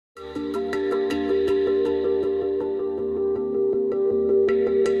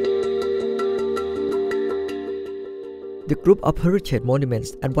The group of heritage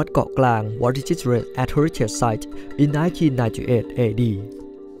monuments at Wat Got Klang was registered at Heritage Site in 1998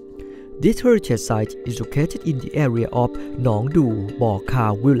 AD. This heritage site is located in the area of Nong Du Bo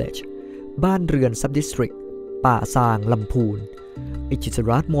Khao Village, Ban Ruan Sub-district, Pa Sang, Lamphun. It is a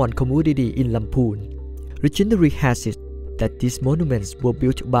Radmon community in Lamphun. Legendary has it that these monuments were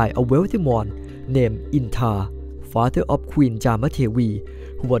built by a wealthy Mon named Inta, father of Queen Jamatevi,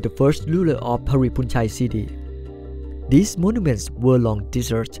 who was the first ruler of Haripunchai city. These monuments were long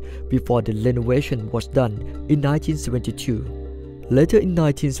deserted before the renovation was done in 1972. Later in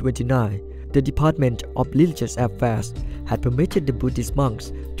 1979, the Department of Religious Affairs had permitted the Buddhist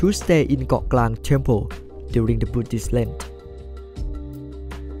monks to stay in Got Klang Temple during the Buddhist Lent.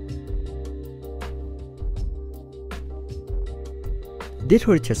 This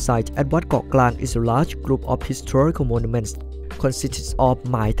heritage site at Wat Got Klang is a large group of historical monuments consisting of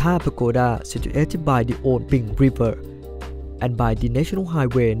Mai Tha Pagoda situated by the Old Ping River and by the National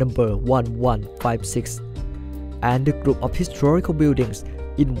Highway number 1156, and the group of historical buildings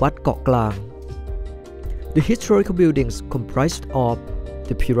in Wat Got Klang. The historical buildings comprised of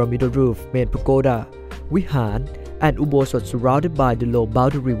the pyramidal roof main pagoda, Vihan, and Ubosot surrounded by the low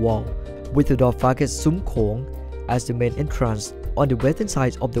boundary wall, with the Dorfaket Sum Khong as the main entrance on the western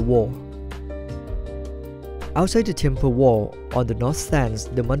side of the wall. Outside the temple wall, on the north stands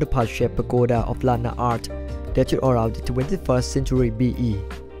the mandapa-shaped pagoda of Lana art dated around the 21st century BE.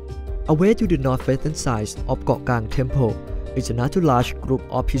 Away to the northwestern side of Got Klang Temple is another large group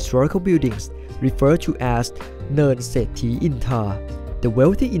of historical buildings referred to as Nen Sethi Inta, the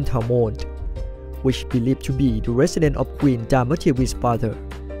wealthy Inta Mond, which believed to be the residence of Queen Jamatevi's father.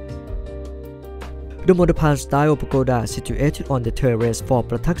 The Mondapan-style pagoda situated on the terrace for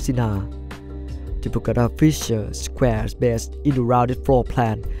Prataksina. The pagoda features square base in the rounded floor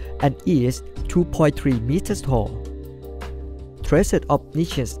plan and is 2.3 meters tall. Traces of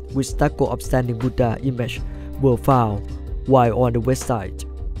niches with stucco upstanding Buddha image were found, while on the west side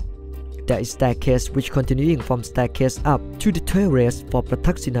there is staircase which continuing from staircase up to the terrace for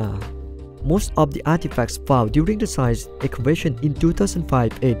Prataksina. Most of the artifacts found during the site's excavation in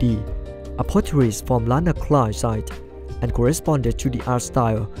 2005 AD are potteries from Lana Klang site and corresponded to the art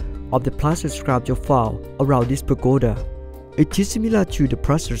style of the plaster sculpture found around this pagoda. It is similar to the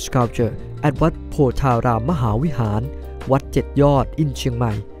plaster sculpture at Wat Potharam Mahavihan, Wat Jet Yod in Chiang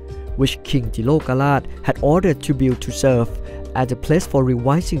Mai, which King Tilokalat had ordered to build to serve as a place for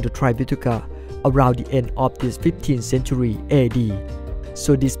revising the Tripitaka around the end of the 15th century AD.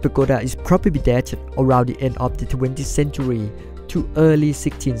 So this pagoda is probably dated around the end of the 20th century to early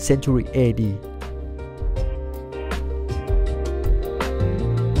 16th century AD.